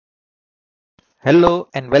Hello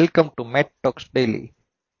and welcome to Med Talks Daily.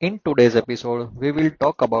 In today's episode, we will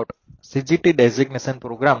talk about CGT designation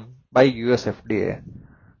program by USFDA.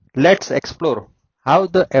 Let's explore how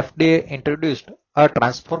the FDA introduced a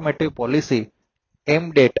transformative policy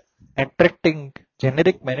aimed at attracting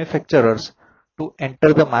generic manufacturers to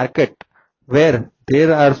enter the market where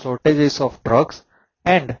there are shortages of drugs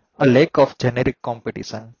and a lack of generic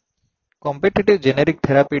competition. Competitive generic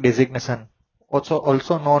therapy designation,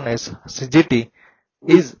 also known as CGT,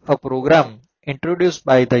 is a program introduced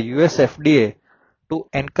by the USFDA to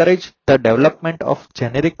encourage the development of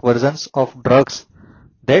generic versions of drugs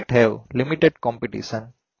that have limited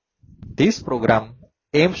competition. This program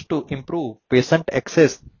aims to improve patient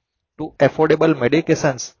access to affordable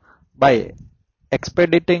medications by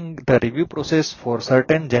expediting the review process for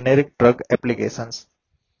certain generic drug applications.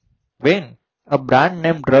 When a brand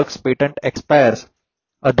name drug's patent expires,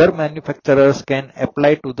 other manufacturers can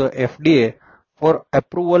apply to the FDA for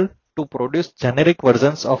approval to produce generic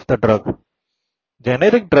versions of the drug.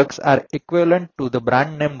 Generic drugs are equivalent to the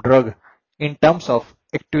brand name drug in terms of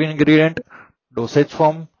active ingredient, dosage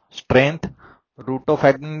form, strength, route of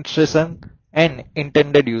administration, and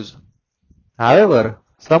intended use. However,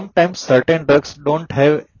 sometimes certain drugs don't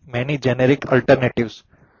have many generic alternatives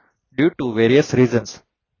due to various reasons,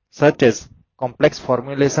 such as complex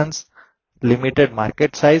formulations, limited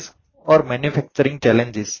market size, or manufacturing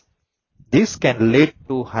challenges. This can lead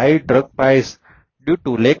to high drug price due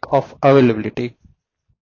to lack of availability.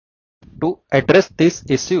 To address this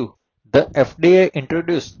issue, the FDA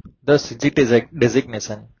introduced the CGT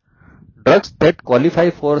designation. Drugs that qualify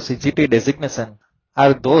for CGT designation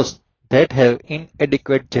are those that have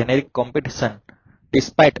inadequate generic competition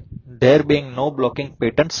despite there being no blocking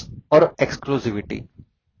patents or exclusivity.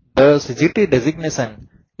 The CGT designation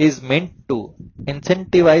is meant to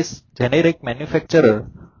incentivize generic manufacturers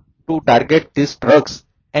to target these drugs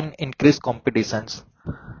and increase competitions.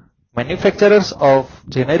 Manufacturers of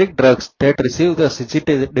generic drugs that receive the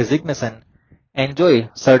CGT designation enjoy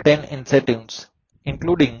certain incentives,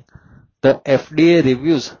 including the FDA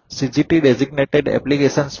reviews CGT designated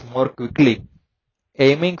applications more quickly,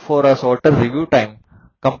 aiming for a shorter review time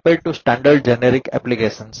compared to standard generic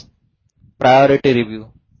applications. Priority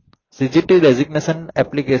review. CGT designation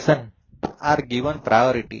applications are given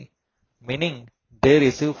priority, meaning they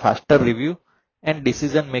receive faster review and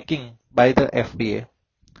decision making by the FDA.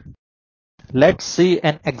 Let's see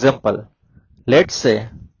an example. Let's say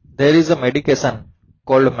there is a medication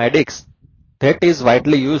called Medix that is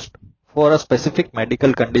widely used for a specific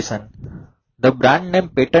medical condition. The brand name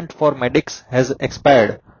patent for Medix has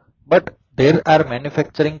expired, but there are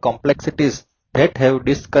manufacturing complexities that have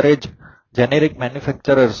discouraged generic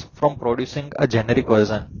manufacturers from producing a generic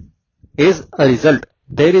version. As a result,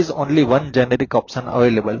 there is only one generic option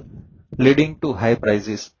available, leading to high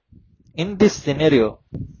prices. In this scenario,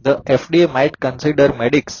 the FDA might consider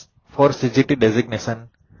Medix for CGT designation.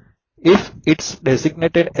 If it's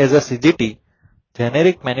designated as a CGT,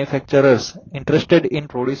 generic manufacturers interested in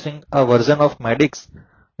producing a version of Medix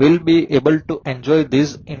will be able to enjoy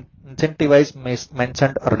these incentives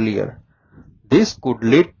mentioned earlier. This could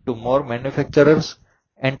lead to more manufacturers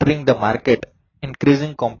entering the market,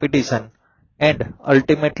 increasing competition, and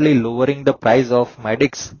ultimately lowering the price of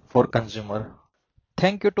Medix for consumer.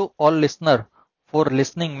 Thank you to all listeners for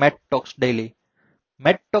listening Med Talks Daily.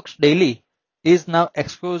 Med Talks Daily is now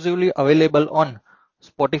exclusively available on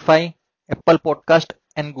Spotify, Apple Podcast,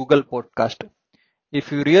 and Google Podcast.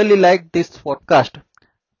 If you really like this podcast,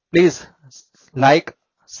 please like,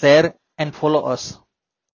 share, and follow us.